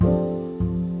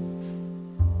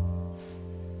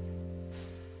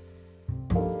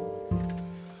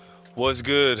What's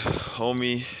good,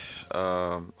 homie?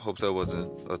 Hope that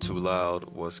wasn't too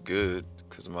loud. What's good?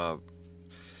 Cause my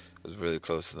was really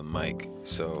close to the mic.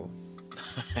 So,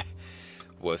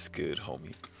 what's good,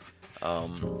 homie?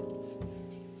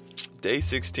 Day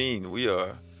 16. We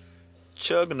are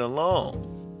chugging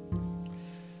along.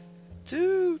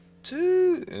 Toot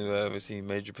toot. Have you ever seen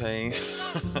Major Payne?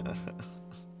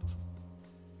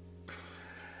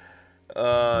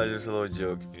 Just a little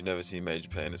joke. If you've never seen Major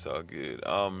Payne, it's all good.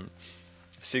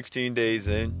 16 days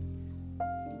in.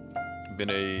 I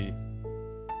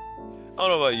don't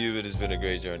know about you, but it's been a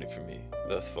great journey for me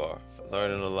thus far.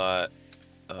 Learning a lot,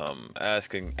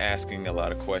 asking a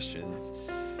lot of questions,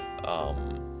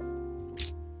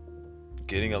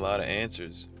 getting a lot of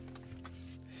answers.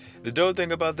 The dope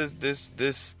thing about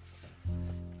this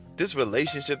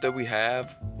relationship that we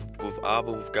have with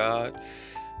Abba, with God,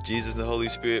 Jesus, the Holy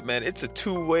Spirit, man, it's a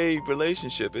two-way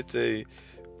relationship. It's a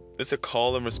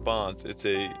call and response. It's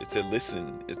a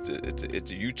listen.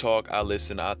 It's a you talk, I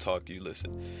listen, I talk, you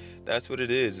listen. That's what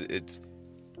it is.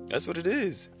 That's what it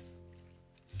is.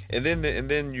 And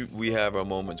then we have our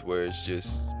moments where it's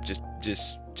just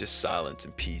silence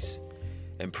and peace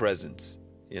and presence,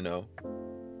 and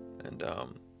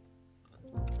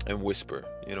whisper.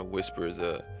 Whisper is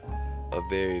a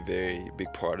very, very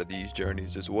big part of these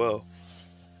journeys as well.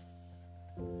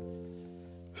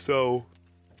 So,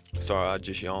 sorry, I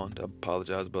just yawned. I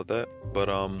apologize about that. But,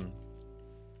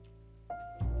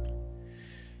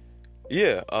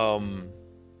 yeah,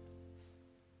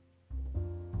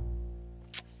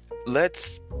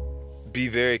 let's be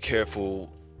very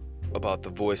careful about the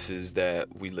voices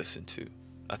that we listen to.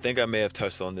 I think I may have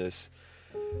touched on this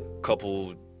a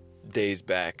couple days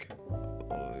back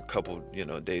on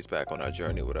our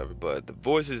journey or whatever. But the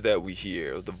voices that we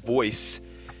hear, or the voice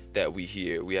that we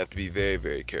hear, we have to be very,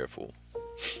 very careful.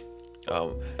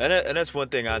 And that's one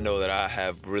thing I know that I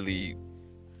have really,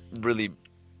 really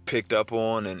picked up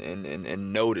on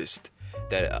and noticed,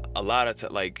 that a lot of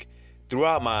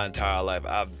throughout my entire life,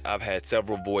 I've had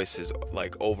several voices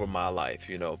over my life.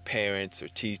 Parents or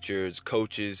teachers,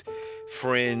 coaches,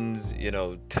 friends.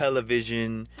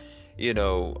 Television.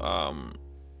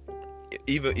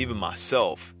 Even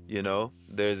myself.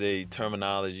 There's a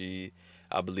terminology,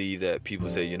 I believe, that people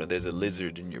say, there's a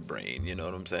lizard in your brain, you know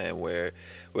what I'm saying, where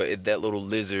that little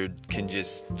lizard can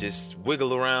just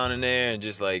wiggle around in there and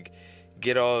just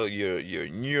get all your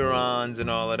neurons and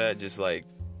all of that, just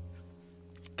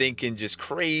thinking just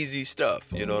crazy stuff,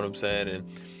 you know what I'm saying,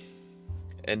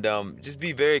 and just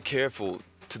be very careful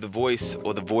to the voice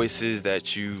or the voices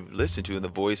that you listen to, and the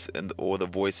voice or the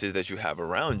voices that you have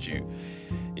around you,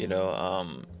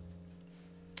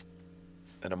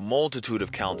 and a multitude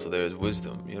of counsel there is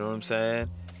wisdom. You know what I'm saying?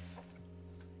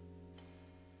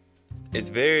 It's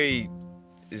very,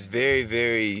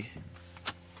 very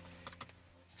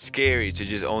scary to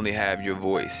just only have your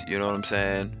voice. You know what I'm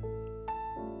saying?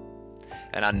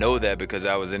 And I know that because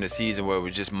I was in a season where it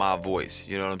was just my voice.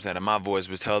 You know what I'm saying? And my voice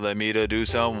was telling me to do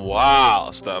some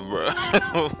wild stuff, bro.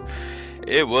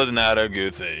 It was not a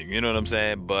good thing. You know what I'm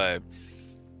saying? But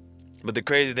the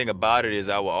crazy thing about it is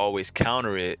I would always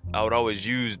counter it. I would always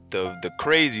use the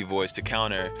crazy voice to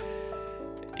counter,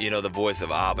 the voice of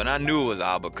Abba. And I knew it was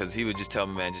Abba because he would just tell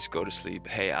me, man, just go to sleep.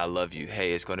 Hey, I love you.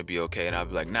 Hey, it's going to be okay. And I'd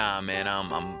be like, nah, man,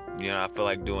 I feel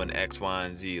like doing X, Y,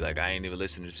 and Z. I ain't even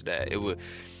listening to that.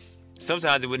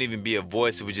 Sometimes it wouldn't even be a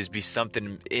voice. It would just be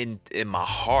something in my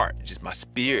heart, just my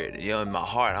spirit, in my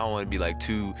heart. I don't want to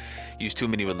be use too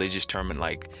many religious terms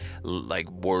like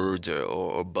words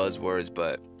or buzzwords,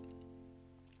 but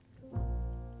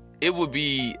it would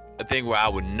be a thing where I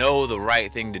would know the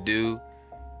right thing to do,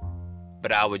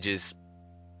 but I would just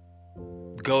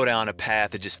go down a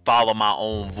path and just follow my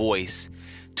own voice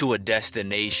to a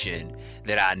destination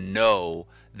that I know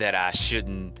that I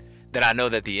shouldn't, that I know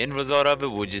that the end result of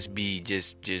it would just be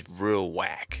just real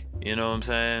whack. You know what I'm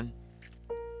saying?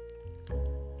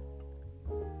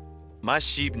 My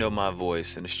sheep know my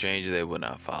voice, and a stranger they will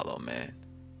not follow, man.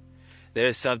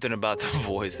 There's something about the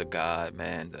voice of God,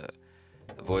 man, the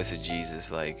voice of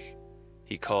Jesus.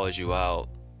 He calls you out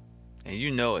and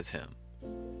it's him.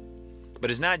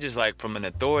 But it's not just from an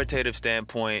authoritative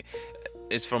standpoint.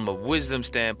 It's from a wisdom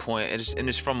standpoint, and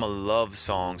it's from a love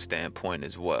song standpoint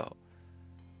as well.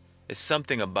 It's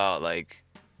something about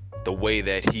the way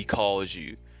that he calls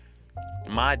you.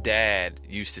 My dad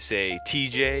used to say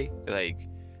TJ,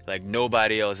 like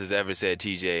nobody else has ever said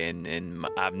TJ, and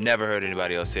I've never heard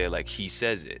anybody else say it like he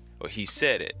says it, or he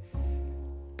said it.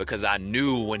 Because I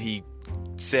knew when he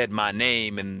said my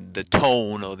name, and the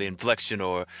tone or the inflection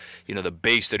or the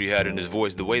bass that he had in his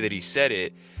voice, the way that he said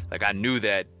it, I knew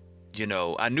that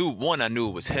I knew, one, I knew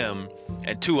it was him,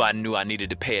 and two, I knew I needed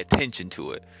to pay attention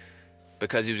to it,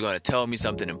 because he was going to tell me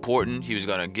something important. He was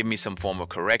going to give me some form of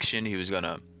correction. He was going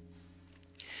to,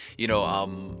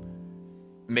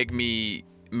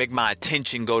 make my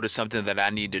attention go to something that I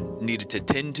needed to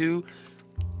tend to,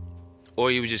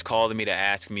 or he was just calling me to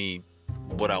ask me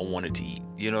what I wanted to eat.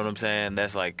 You know what I'm saying?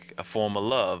 That's like a form of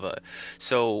love.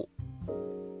 So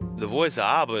the voice of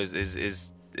Abba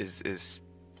is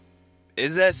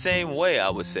that same way, I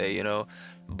would say,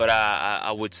 but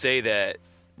I would say that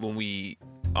when we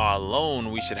are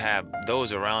alone, we should have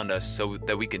those around us so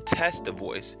that we can test the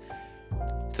voice,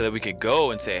 so that we could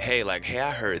go and say, hey,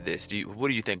 I heard this. What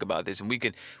do you think about this? And we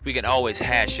can always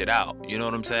hash it out. You know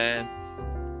what I'm saying?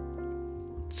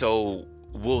 So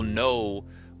we'll know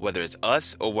whether it's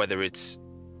us or whether it's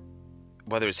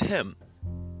him.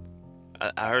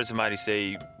 I heard somebody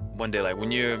say one day, like,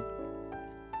 when you're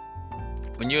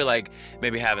like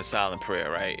maybe having silent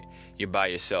prayer, right? You're by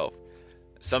yourself.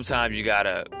 Sometimes you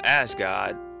gotta ask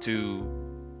God to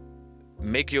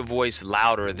make your voice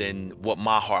louder than what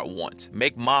my heart wants.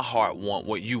 Make my heart want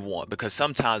what you want, because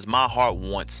sometimes my heart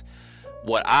wants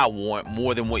what I want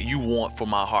more than what you want for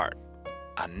my heart.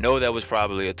 I know that was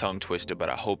probably a tongue twister, but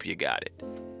I hope you got it.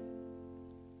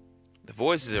 The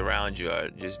voices around you are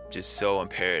just so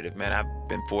imperative, man. I've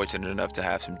been fortunate enough to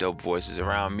have some dope voices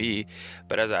around me,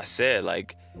 but as I said,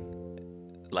 like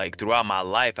throughout my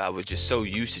life, I was just so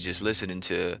used to just listening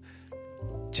to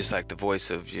just like the voice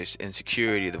of just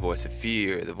insecurity, the voice of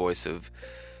fear, the voice of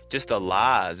just the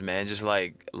lies, man. Just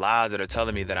like lies that are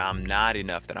telling me that I'm not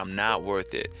enough, that I'm not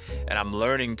worth it. And I'm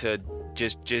learning to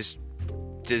just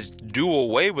do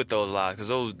away with those lies,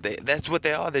 because that's what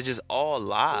they are. They're just all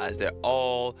lies. They're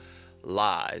all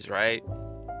lies, right?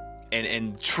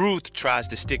 And truth tries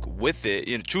to stick with it.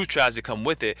 Truth tries to come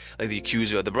with it, like the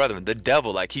accuser of the brethren, the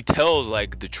devil. Like, he tells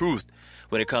like the truth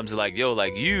when it comes to like, yo,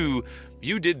 like you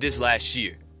did this last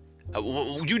year.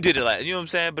 You did it last. You know what I'm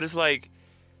saying? But it's like,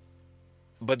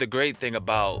 but the great thing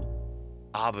about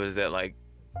Abba is that, like,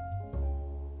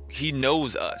 he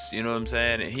knows us. You know what I'm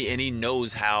saying? And he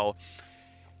knows how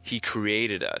he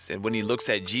created us. And when he looks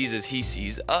at Jesus, he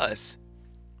sees us.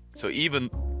 So even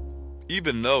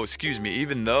though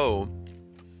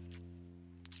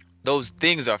those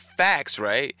things are facts,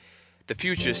 right? The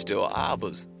future is still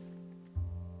Abba's.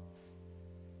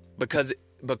 Because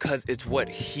it's what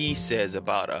he says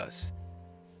about us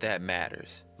that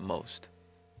matters most.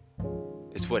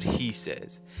 It's what he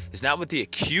says. It's not what the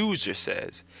accuser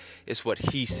says. It's what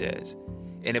he says.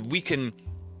 And if we can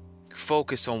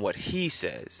focus on what he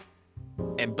says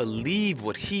and believe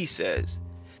what he says,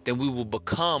 then we will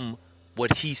become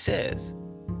what he says.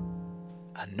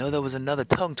 I know that was another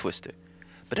tongue twister,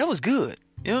 but that was good.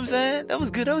 You know what I'm saying? That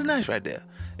was good. That was nice right there.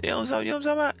 You know what I'm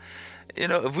talking about?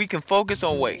 If we can focus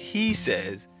on what he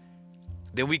says,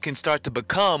 then we can start to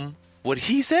become what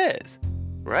he says,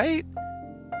 right?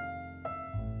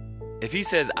 If he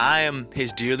says, I am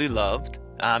his dearly loved,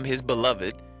 I'm his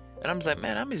beloved, and I'm just like,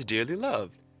 man, I'm his dearly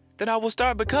loved, then I will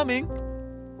start becoming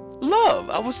love.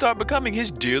 I will start becoming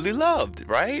his dearly loved,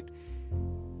 right?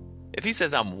 If he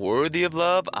says I'm worthy of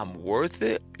love, I'm worth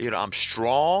it, I'm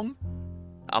strong,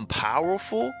 I'm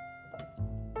powerful,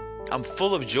 I'm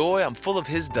full of joy, I'm full of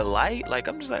his delight, like,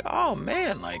 I'm just like, oh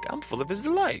man, like, I'm full of his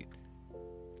delight.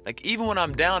 Like, even when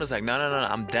I'm down, it's like, no,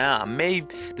 I'm down.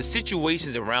 The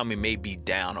situations around me may be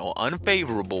down or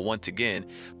unfavorable once again,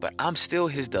 but I'm still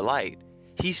his delight.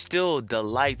 He still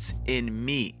delights in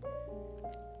me.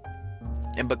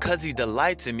 And because he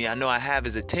delights in me, I know I have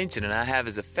his attention and I have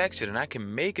his affection, and I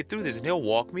can make it through this, and he'll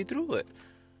walk me through it.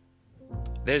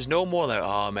 There's no more like,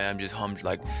 oh man, I'm just hummed.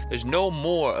 Like, there's no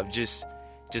more of just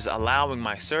allowing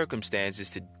my circumstances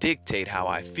to dictate how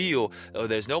I feel. Or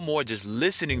there's no more just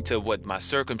listening to what my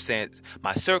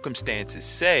circumstances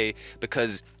say,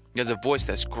 because there's a voice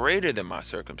that's greater than my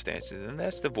circumstances, and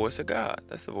that's the voice of God.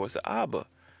 That's the voice of Abba,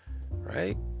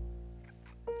 right?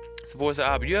 It's the voice of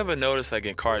Abba. You ever notice, like,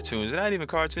 in cartoons, not even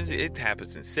cartoons, it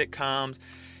happens in sitcoms,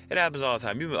 it happens all the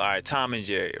time. All right, Tom and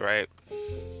Jerry, right?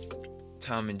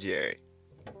 Tom and Jerry.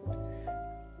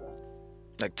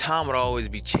 Like, Tom would always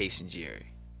be chasing Jerry.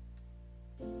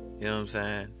 You know what I'm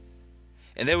saying?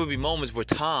 And there would be moments where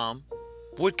Tom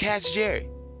would catch Jerry,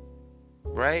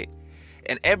 right?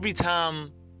 And every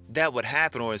time that would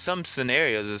happen, or in some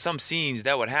scenarios or some scenes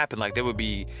that would happen, like, there would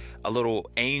be a little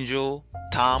angel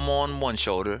Tom on one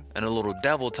shoulder and a little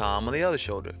devil Tom on the other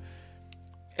shoulder.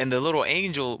 And the little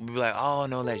angel would be like, oh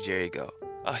no, let Jerry go.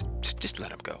 Just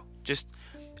let him go.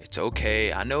 It's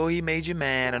okay. I know he made you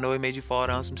mad. I know he made you fall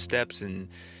down some steps, and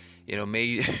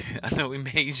made I know he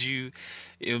made you,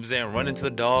 you know what I'm saying, run into the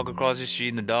dog across the street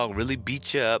and the dog really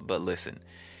beat you up, but listen,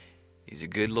 he's a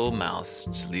good little mouse.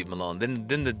 Just leave him alone.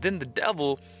 Then the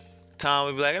devil, Tom,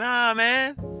 would be like, nah,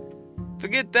 man,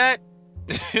 forget that.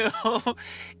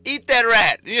 Eat that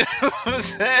rat. You know what I'm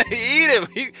saying? Eat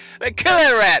him. Like, kill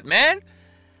that rat, man.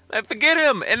 Like, forget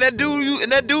him. And that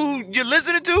dude you're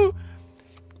listening to,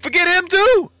 forget him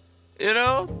too. You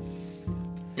know?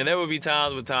 And there would be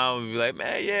times when Tom would be like,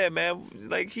 man, yeah, man,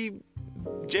 like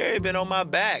Jerry been on my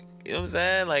back. You know what I'm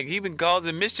saying? Like, he been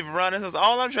causing mischief around us.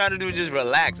 All I'm trying to do is just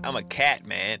relax. I'm a cat,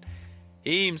 man.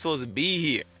 He ain't even supposed to be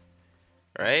here.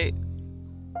 Right?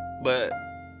 But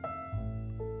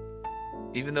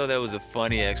even though that was a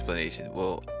funny explanation,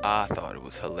 well, I thought it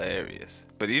was hilarious.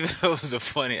 But even though it was a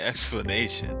funny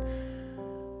explanation,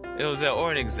 it was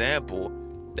or an example,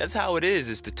 that's how it is.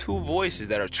 It's the two voices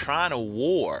that are trying to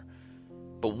war.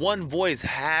 But one voice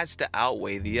has to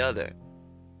outweigh the other.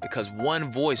 Because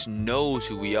one voice knows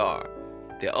who we are.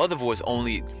 The other voice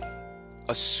only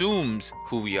assumes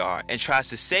who we are and tries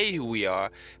to say who we are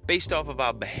based off of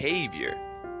our behavior.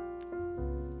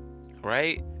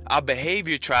 Right? Our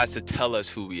behavior tries to tell us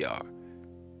who we are.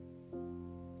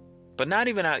 But not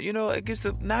even our,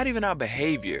 not even our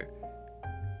behavior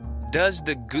does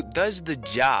the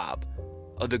job,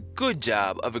 or the good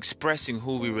job of expressing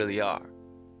who we really are.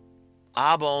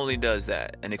 Abba only does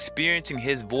that, and experiencing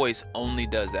his voice only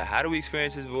does that. How do we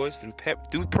experience his voice?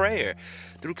 Through prayer,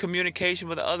 through communication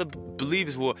with the other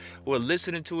believers who are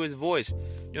listening to his voice. You know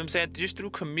what I'm saying? Just through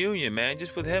communion, man.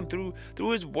 Just with him, through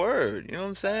his word. You know what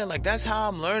I'm saying? Like, that's how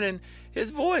I'm learning his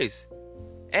voice.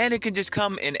 And it can just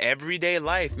come in everyday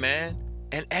life, man.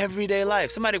 In everyday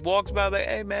life. Somebody walks by like,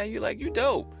 hey, man, you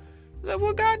dope. Like,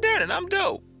 well, God darn it, I'm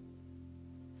dope.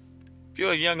 If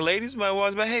you're a young lady, somebody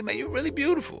walks by, hey, man, you're really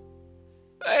beautiful.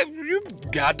 Hey, you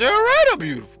got there right, I'm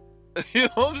beautiful. You know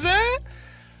what I'm saying?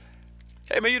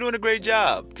 Hey, man, you're doing a great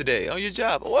job today on your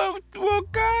job. Well,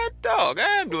 God, dog,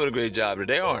 I am doing a great job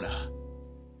today, aren't I?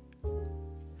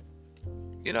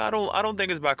 I don't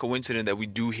think it's by coincidence that we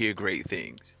do hear great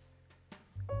things.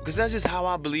 Because that's just how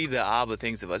I believe that Abba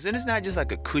thinks of us. And it's not just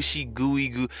like a cushy, gooey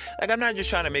goo. Like, I'm not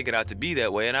just trying to make it out to be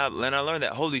that way. And I learned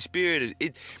that Holy Spirit,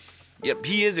 yep,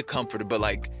 he is a comforter, but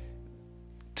like,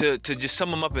 to just sum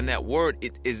him up in that word,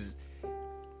 it is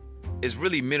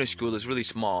really minuscule. It's really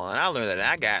small. And I learned that. And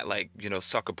I got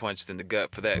sucker punched in the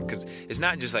gut for that. Because it's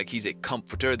not just like he's a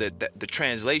comforter. That the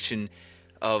translation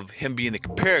of him being the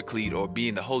paraclete or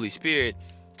being the Holy Spirit,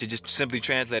 to just simply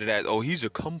translate it as, oh, he's a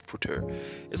comforter.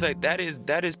 It's like, that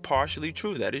is partially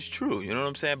true. That is true. You know what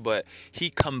I'm saying? But he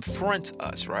confronts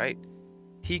us, right?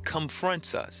 He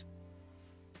confronts us.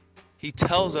 He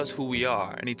tells us who we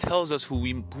are, and he tells us who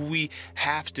we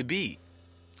have to be,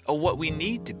 or what we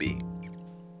need to be.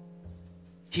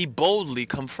 He boldly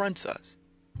confronts us.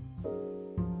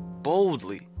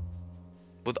 Boldly.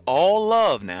 With all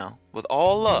love now. With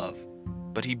all love.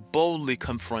 But he boldly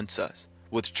confronts us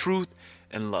with truth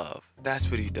and love. That's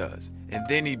what he does. And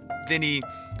then he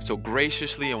so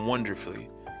graciously and wonderfully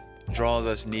draws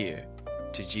us near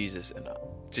to Jesus and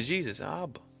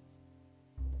Abba.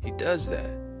 He does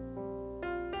that.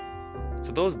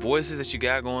 So those voices that you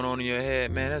got going on in your head,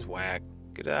 man, that's whack.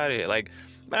 Get out of here. Like,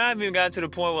 man, I haven't even gotten to the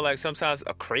point where, like, sometimes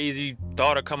a crazy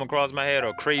thought will come across my head or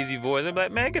a crazy voice. I'm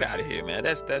like, man, get out of here, man.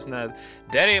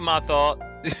 That ain't my thought.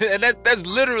 And that's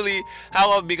literally how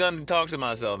I've begun to talk to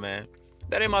myself, man.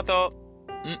 That ain't my thought.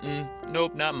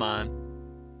 Nope, not mine.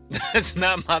 That's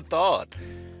not my thought.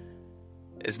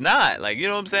 It's not. Like, you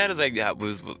know what I'm saying? It's like,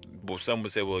 some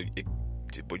would say, well,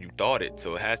 but you thought it,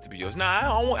 so it has to be yours. Nah,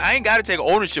 I ain't got to take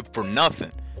ownership for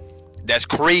nothing. That's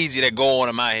crazy that go on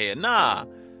in my head. Nah,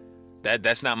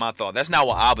 that's not my thought. That's not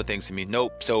what Abba thinks of me.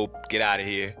 Nope. So get out of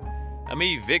here. I'm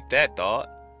gonna evict that thought.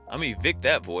 I'm gonna evict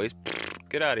that voice.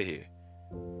 Get out of here.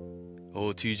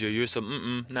 Oh, TJ, you're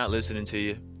some not listening to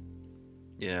you.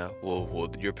 Yeah. Well,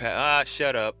 you're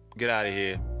shut up. Get out of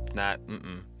here.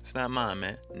 It's not mine,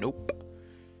 man. Nope.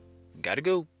 Gotta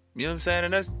go. You know what I'm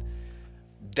saying? And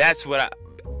that's what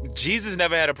Jesus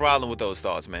never had a problem with those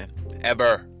thoughts, man.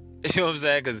 Ever. You know what I'm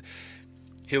saying? Because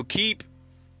he'll keep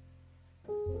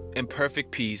in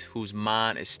perfect peace whose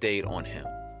mind is stayed on him.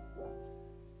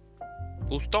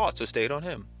 Whose thoughts are stayed on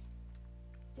him.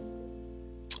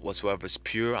 Whatsoever is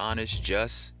pure, honest,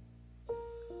 just,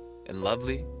 and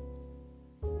lovely.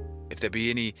 If there be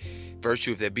any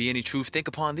virtue, if there be any truth, think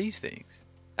upon these things.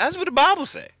 That's what the Bible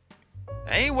say.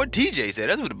 That ain't what TJ said.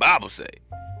 That's what the Bible say.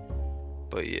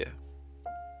 But yeah,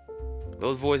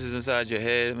 those voices inside your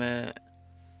head, man,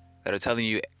 that are telling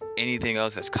you anything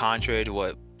else that's contrary to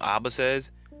what Abba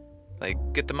says, like,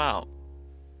 get them out.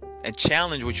 and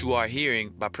challenge what you are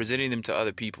hearing by presenting them to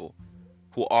other people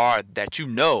who are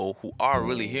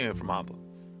really hearing from Abba,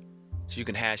 so you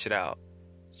can hash it out,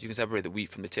 so you can separate the wheat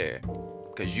from the tare,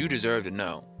 because you deserve to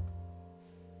know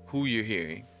who you're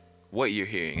hearing, what you're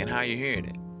hearing, and how you're hearing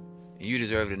it. And you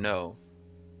deserve to know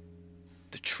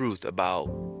the truth about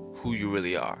who you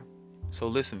really are. So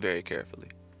listen very carefully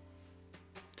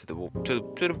to the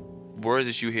words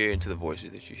that you hear and to the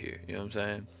voices that you hear. You know what I'm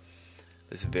saying?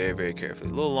 Listen very, very carefully.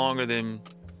 A little longer than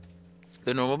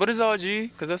the normal, but it's all G,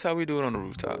 because that's how we do it on the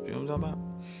rooftop. You know what I'm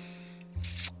talking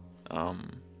about?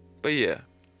 But yeah,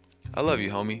 I love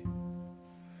you, homie.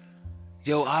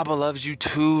 Yo, Abba loves you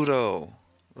too, though.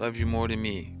 Loves you more than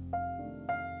me.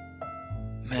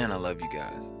 Man, I love you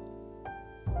guys.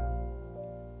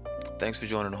 Thanks for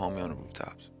joining the homie on the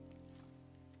rooftops.